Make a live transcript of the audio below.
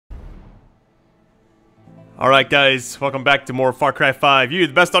Alright guys, welcome back to more Far Cry 5. You're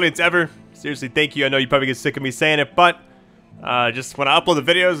the best audience ever. Seriously, thank you. I know you probably get sick of me saying it, but just when I upload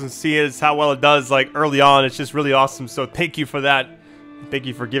the videos and see how well it does like early on, it's just really awesome. So thank you for that. Thank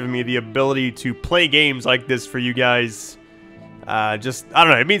you for giving me the ability to play games like this for you guys. I don't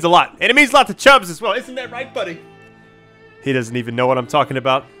know, it means a lot. And it means a lot to Chubbs as well. Isn't that right, buddy? He doesn't even know what I'm talking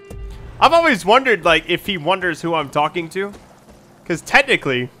about. I've always wondered, like, if he wonders who I'm talking to. Because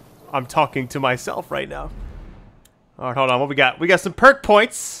technically, I'm talking to myself right now. Alright, hold on. What we got? We got some perk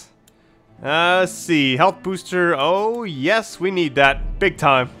points. Let's see. Health booster. Oh, yes. We need that. Big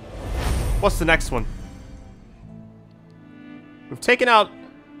time. What's the next one? We've taken out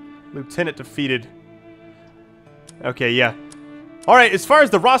Lieutenant defeated. Okay, yeah. Alright, as far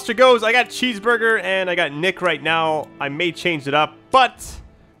as the roster goes, I got Cheeseburger and I got Nick right now. I may change it up, but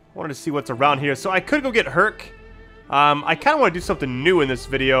I wanted to see what's around here. So I could go get Herc. I kind of want to do something new in this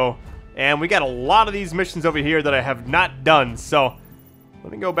video. And we got a lot of these missions over here that I have not done. So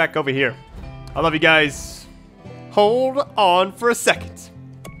let me go back over here. I love you guys. Hold on for a second.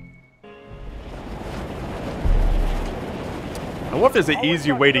 I wonder if there's an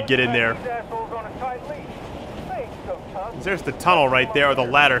easier way to get in there. There's the tunnel right there, or the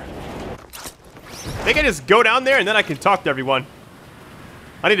ladder. I think I just go down there and then I can talk to everyone.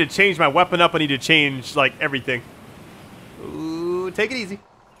 I need to change my weapon up. I need to change, like, everything. Ooh, take it easy.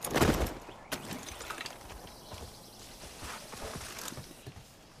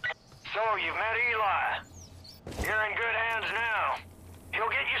 So, you've met Eli. You're in good hands now. He'll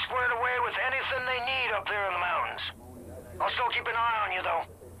get you squared away with anything they need up there in the mountains. I'll still keep an eye on you, though.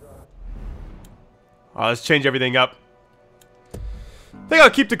 Let's change everything up. I think I'll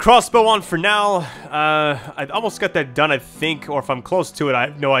keep the crossbow on for now. I almost got that done, I think, or if I'm close to it, I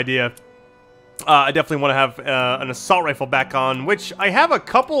have no idea. I definitely want to have an assault rifle back on, which I have a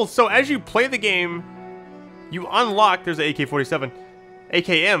couple. So as you play the game, you unlock, there's an AK-47,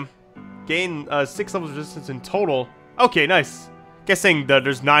 AKM, gain 6 levels of resistance in total. Okay, nice. Guessing that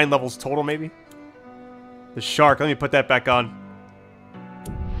there's 9 levels total, maybe. The shark, let me put that back on.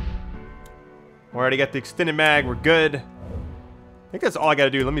 We already got the extended mag, we're good. I think that's all I gotta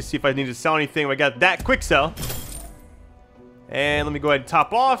do. Let me see if I need to sell anything. I got that quick sell. And let me go ahead and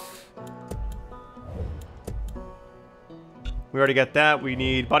top off. We already got that. We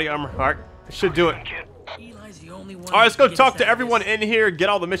need body armor. Alright, I should do it. Alright, let's go talk to everyone in here, get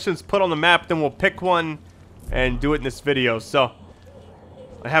all the missions put on the map, then we'll pick one and do it in this video. So,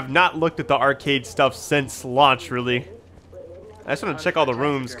 I have not looked at the arcade stuff since launch, really. I just want to check all the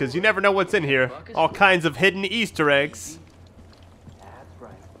rooms, because you never know what's in here. All kinds of hidden Easter eggs.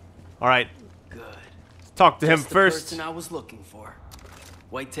 Alright. Let's talk to him first. The person I was looking for.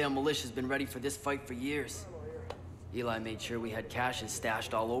 Whitetail Militia's been ready for this fight for years. Eli made sure we had caches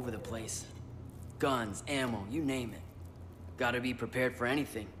stashed all over the place. Guns, ammo, you name it. Gotta be prepared for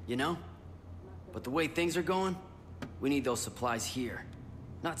anything, you know? But the way things are going, we need those supplies here.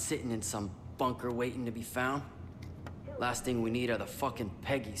 Not sitting in some bunker waiting to be found. Last thing we need are the fucking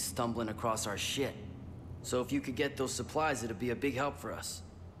Peggies stumbling across our shit. So if you could get those supplies, it'd be a big help for us.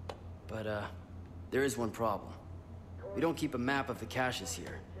 But, there is one problem. We don't keep a map of the caches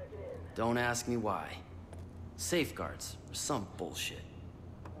here. Don't ask me why. Safeguards, or some bullshit.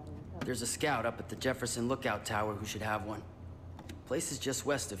 There's a scout up at the Jefferson Lookout Tower who should have one. Place is just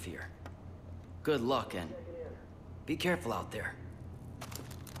west of here. Good luck, and be careful out there.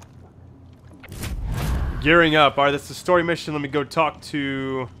 Gearing up. Alright, that's the story mission. Let me go talk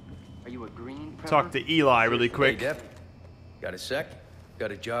to... Are you a green prepper? Talk to Eli really quick. Hey, Dep. Got a sec?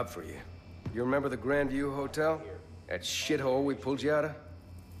 Got a job for you. You remember the Grandview Hotel? That shithole we pulled you out of?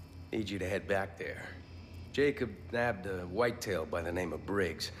 Need you to head back there. Jacob nabbed a whitetail by the name of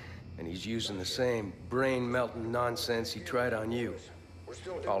Briggs, and he's using the same brain-melting nonsense he tried on you.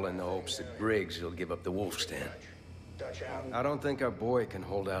 All in the hopes that Briggs will give up the wolf stand. I don't think our boy can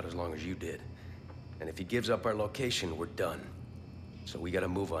hold out as long as you did. And if he gives up our location, we're done. So we gotta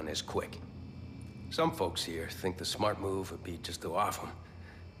move on this quick. Some folks here think the smart move would be just to off them.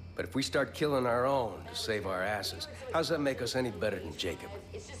 But if we start killing our own to save our asses, how's that make us any better than Jacob?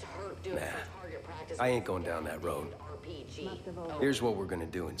 Nah, I ain't going down that road. Here's what we're gonna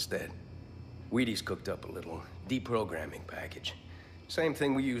do instead. Wheaties cooked up a little deprogramming package. Same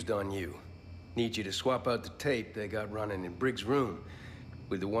thing we used on you. Need you to swap out the tape they got running in Briggs' room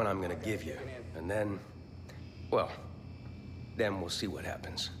with the one I'm gonna give you. And then, well, then we'll see what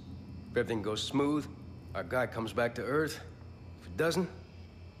happens. If everything goes smooth, our guy comes back to Earth. If it doesn't,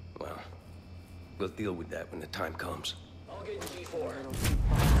 well, we'll deal with that when the time comes. I'll get G4.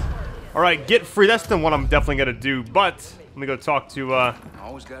 Alright, get free. That's the one I'm definitely gonna do, but let me go talk to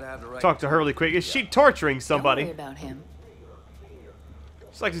Always gotta have the right talk to her really quick. Is she torturing somebody? Don't worry about him.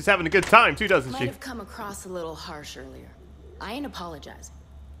 Looks like she's having a good time too, doesn't Might she? have come across a little harsh earlier. I ain't apologizing.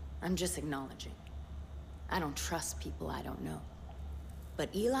 I'm just acknowledging. I don't trust people I don't know.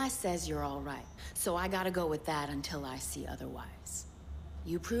 But Eli says you're all right, so I gotta go with that until I see otherwise.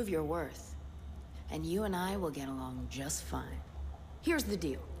 You prove your worth, and you and I will get along just fine. Here's the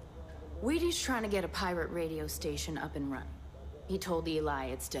deal. Wheaty's trying to get a pirate radio station up and running. He told Eli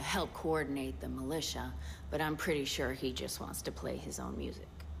it's to help coordinate the militia, but I'm pretty sure he just wants to play his own music.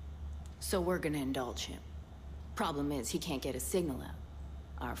 So we're gonna indulge him. Problem is, he can't get a signal out.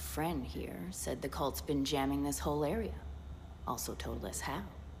 Our friend here said the cult's been jamming this whole area. Also told us how.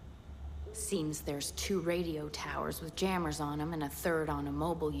 Seems there's 2 radio towers with jammers on them and a 3rd on a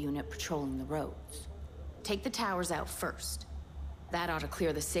mobile unit patrolling the roads. Take the towers out first. That ought to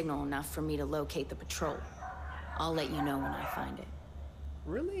clear the signal enough for me to locate the patrol. I'll let you know when I find it.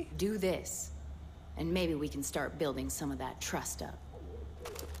 Really? Do this, and maybe we can start building some of that trust up.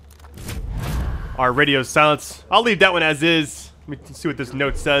 Our radio silence. I'll leave that one as is. Let me see what this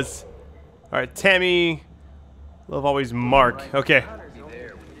note says. Alright, Tammy. Love always Mark. Okay.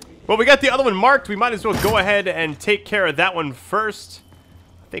 Well, we got the other one marked. We might as well go ahead and take care of that one first.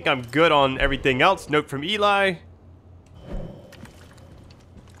 I think I'm good on everything else. Note from Eli. I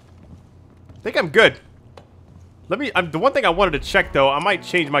think I'm good. Let me. The one thing I wanted to check though, I might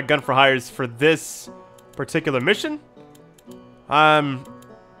change my gun for hires for this particular mission. Honestly,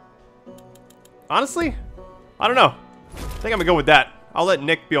 I don't know. I think I'm gonna go with that. I'll let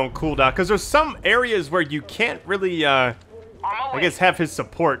Nick be on cooldown because there's some areas where you can't really, I guess, have his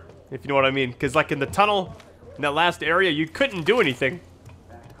support, if you know what I mean. Because like in the tunnel, in that last area, you couldn't do anything.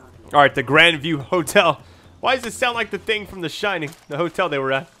 All right, the Grandview Hotel. Why does it sound like the thing from The Shining, the hotel they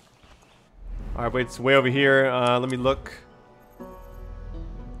were at? All right, wait, it's way over here. Let me look.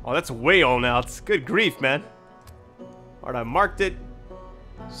 Oh, that's way old now. It's good grief, man. All right, I marked it.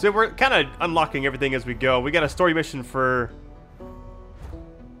 So we're kind of unlocking everything as we go. We got a story mission for...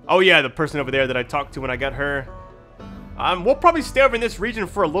 Oh yeah, the person over there that I talked to when I got her. We'll probably stay over in this region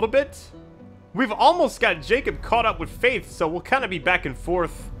for a little bit. We've almost got Jacob caught up with Faith, so we'll kind of be back and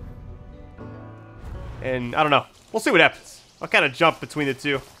forth. And I don't know. We'll see what happens. I'll kind of jump between the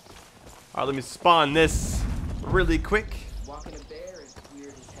two. All right, let me spawn this really quick.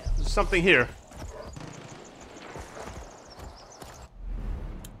 There's something here.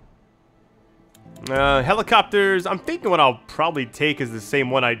 Helicopters. I'm thinking what I'll probably take is the same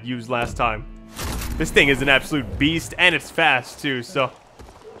one I used last time. This thing is an absolute beast, and it's fast too, so...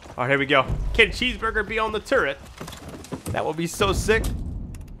 Alright, here we go. Can Cheeseburger be on the turret? That would be so sick.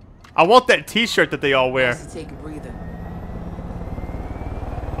 I want that t-shirt that they all wear. Take a breather.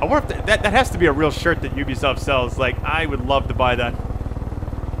 I wonder if that has to be a real shirt that Ubisoft sells. Like, I would love to buy that.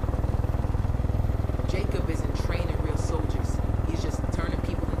 Jacob isn't training real soldiers. He's just turning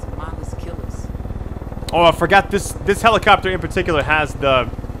people into mindless killers. Oh, I forgot this helicopter in particular has the...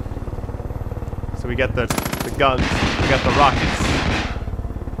 So we got the guns, we got the rockets.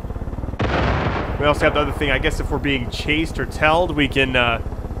 We also have the other thing. I guess if we're being chased or tailed, we can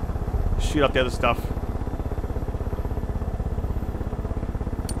shoot up the other stuff.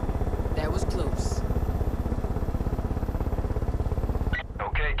 That was close.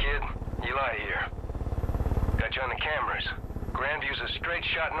 Okay, kid. Eli here. Got you on the cameras. Grandview's a straight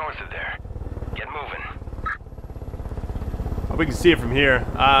shot north of there. Get moving. Oh, we can see it from here.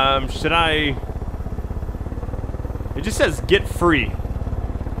 Should I... It just says get free.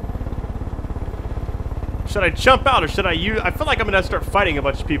 Should I jump out or should I use... I feel like I'm going to start fighting a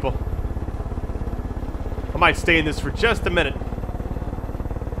bunch of people. I might stay in this for just a minute.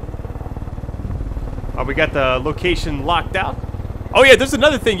 Oh, we got the location locked out. Oh yeah, there's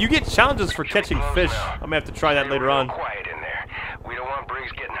another thing. You get challenges for catching fish. I'm going to have to try that later on. Quiet in there. We don't want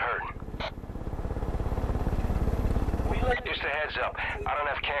Briggs getting hurt. Just a heads up. I don't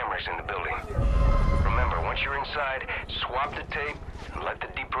have cameras in the building. Remember, once you're inside, swap the tape and let the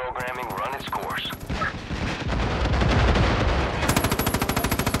deprogramming run its course.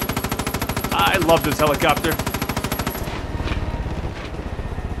 I love this helicopter.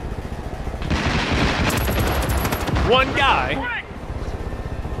 One guy.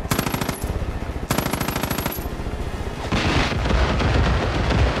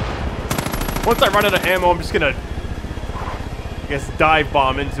 Once I run out of ammo, I'm just gonna, I guess, dive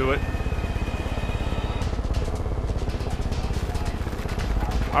bomb into it.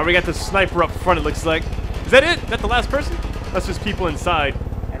 Alright, we got the sniper up front, it looks like. Is that it? Is that the last person? That's just people inside.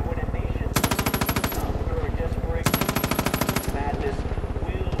 And when a nation desperate, madness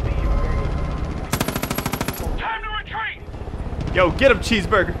will be Yo, get him,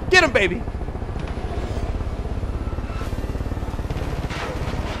 cheeseburger. Get him, baby.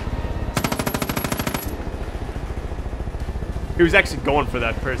 He was actually going for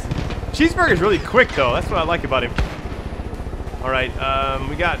that person. Cheeseburger's really quick, though. That's what I like about him. Alright,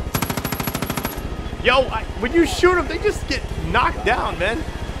 we got... Yo, when you shoot them, they just get knocked down, man.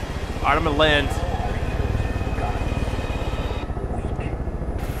 Alright, I'm gonna land.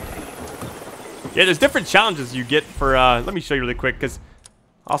 Yeah, there's different challenges you get for, let me show you really quick, because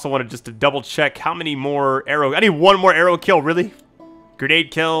I also wanted just to double check how many more arrow... I need one more arrow kill, really?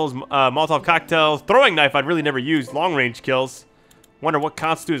 Grenade kills, Molotov cocktails, throwing knife I'd really never use, long range kills. Wonder what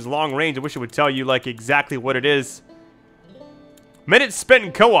constitutes long range. I wish it would tell you, like, exactly what it is. Minutes spent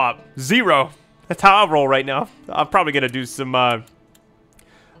in co-op, 0. That's how I roll right now. I'm probably going to do some, I'll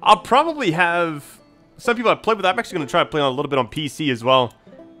probably have... Some people I've played with, I'm actually going to try to play on a little bit on PC as well.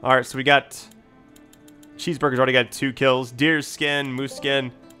 Alright, so we got... Cheeseburger's already got 2 kills. Deer skin, moose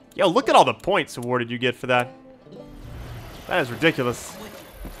skin. Yo, look at all the points awarded you get for that. That is ridiculous.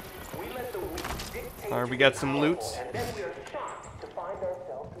 Alright, we got some loot.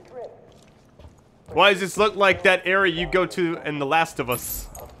 Why does this look like that area you go to in The Last of Us?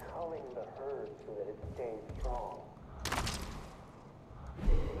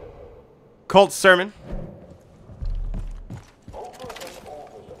 Cult sermon.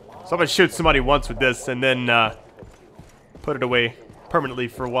 So I'm gonna shoot somebody once with this and then put it away permanently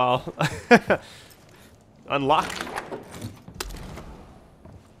for a while. Unlock.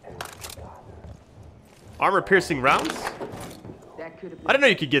 Armor piercing rounds? I didn't know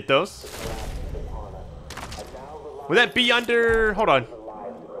you could get those. Would that be under... Hold on.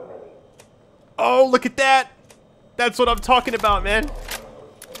 Oh, look at that. That's what I'm talking about, man.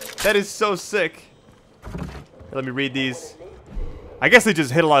 That is so sick. Let me read these. I guess they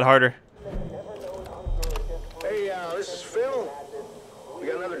just hit a lot harder. Hey, this is Phil. We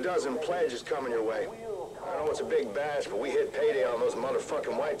got another dozen pledges coming your way. I know it's a big bash, but we hit payday on those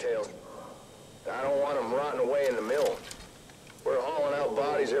motherfucking whitetails. I don't want them rotting away in the mill. We're hauling out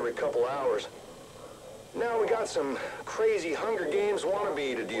bodies every couple hours. Now we got some crazy Hunger Games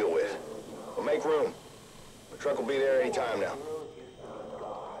wannabe to deal with. We'll make room. The truck will be there any time now.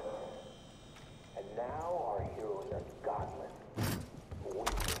 And now our heroes are godless, weak,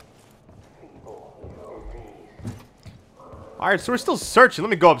 feeble, diseased. Alright, so we're still searching. Let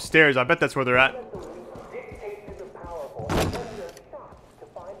me go upstairs. I bet that's where they're at. Dictate to the powerful, and we are shocked to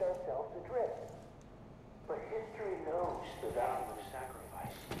find ourselves adrift. But history knows the value of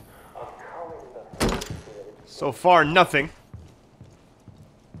sacrifice, of culling the herd so that it's So far, nothing.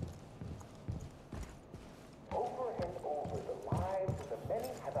 over and over. The lives of the many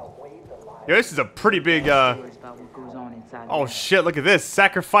have outweighed the lives. Yeah, this is a pretty big, About what goes on inside Oh there. shit, look at this.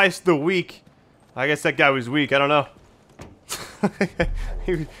 Sacrifice the weak. I guess that guy was weak. I don't know.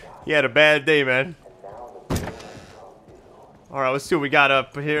 he had a bad day, man. Alright, let's see what we got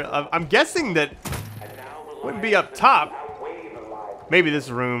up here. I'm guessing that wouldn't be up top. Maybe this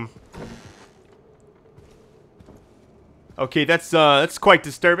room. Okay, that's quite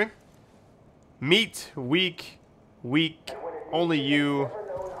disturbing. Meat, weak, weak, only you. Known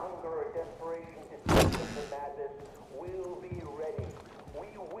hunger or desperation to take the madness will be ready.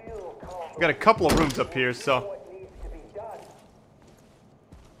 We will conquer We got a couple of rooms up here, so. what needs to be done.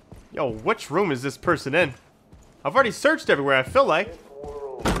 Yo, which room is this person in? I've already searched everywhere, I feel like.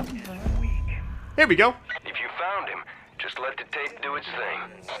 Here we go. If you found him, just let the tape do its thing.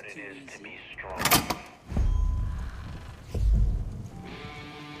 What it is to be strong.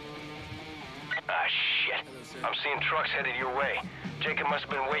 Ah, shit. I'm seeing trucks headed your way. Jacob must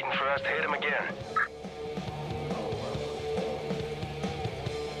have been waiting for us to hit him again.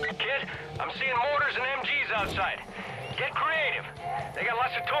 Kid, I'm seeing mortars and MGs outside. Get creative. They got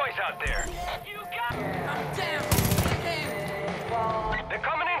lots of toys out there. You got... I'm down. They're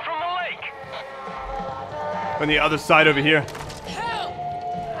coming in from the lake. On the other side over here.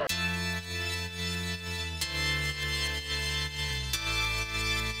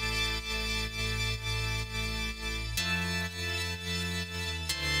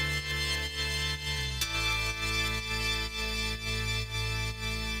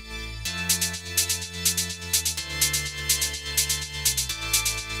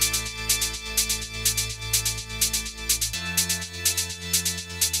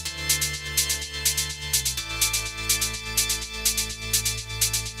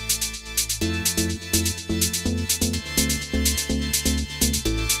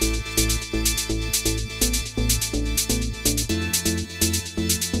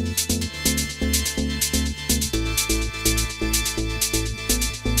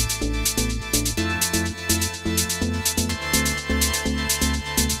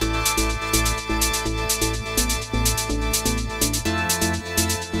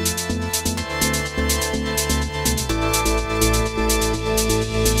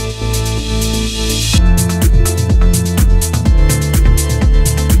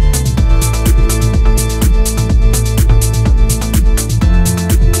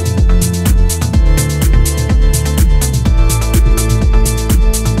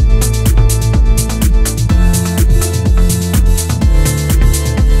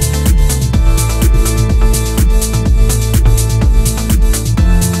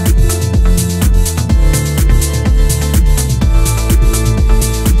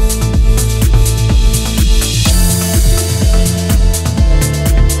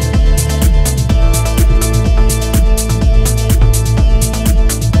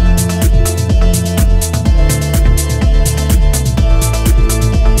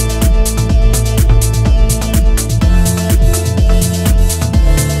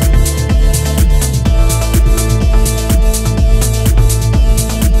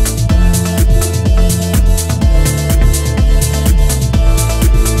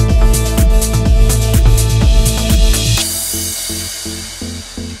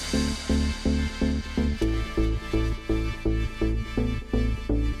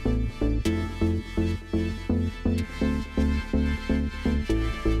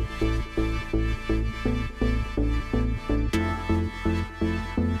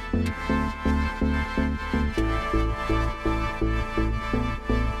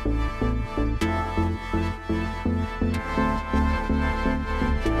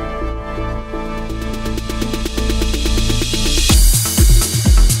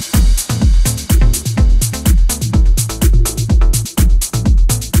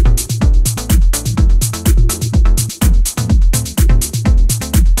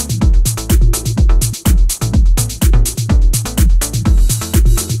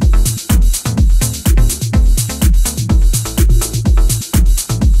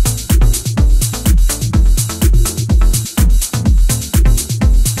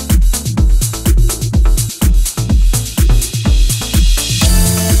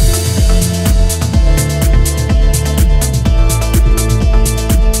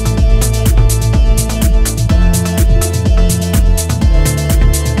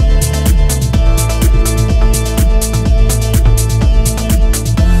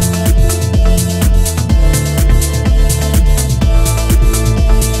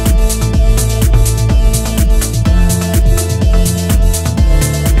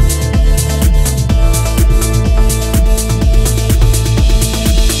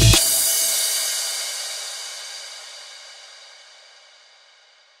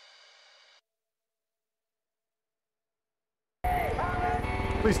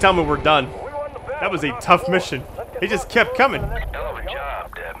 Please tell me we're done. That was a tough mission. He just kept coming. Hell of a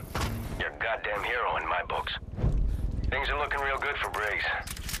job, Deb. You're a goddamn hero in my books. Things are looking real good for Briggs.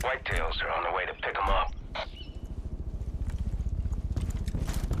 Whitetails are on their way to pick them up.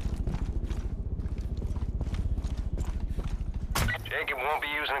 Jacob won't be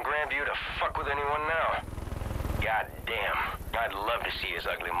using Grandview to fuck with anyone now. God damn. I'd love to see his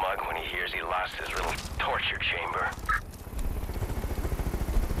ugly mug when he hears he lost his little torture chamber.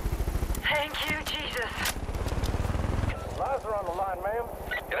 Thank you, Jesus. Lives are on the line, ma'am.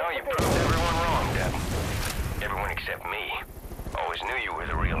 You know, you proved everyone wrong, Deb. Everyone except me. Always knew you were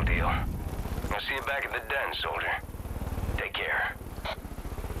the real deal. I'll see you back at the den, soldier. Take care.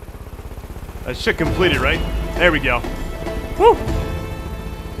 That shit completed, right? There we go. Woo! I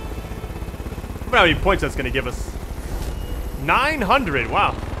wonder how many points that's gonna give us. 900,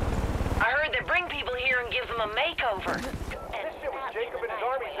 wow. I heard they bring people here and give them a makeover. This shit with Jacob and his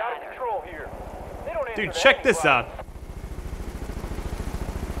army's out of control here. They don't answer Dude, to check this anybody. out.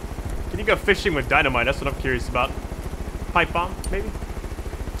 Can you go fishing with dynamite? That's what I'm curious about. Pipe bomb, maybe?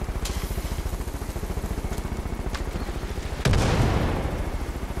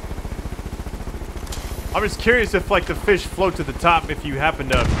 I'm just curious if, like, the fish float to the top if you happen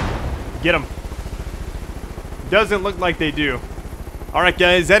to get them. Doesn't look like they do. Alright,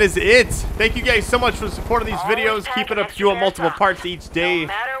 guys, that is it. Thank you guys so much for supporting these videos. Keep it up if you want multiple parts each day. No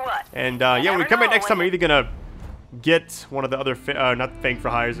matter what. And, yeah, when we come back next time, I'm either gonna get one of the other, not Fang for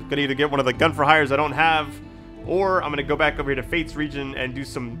Hires. I'm gonna either get one of the Gun for Hires I don't have, or I'm gonna go back over here to Fates region and do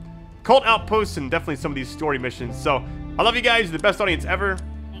some cult outposts and definitely some of these story missions. So, I love you guys. You're the best audience ever.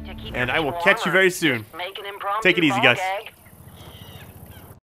 And I will catch you very soon. Take it easy, guys.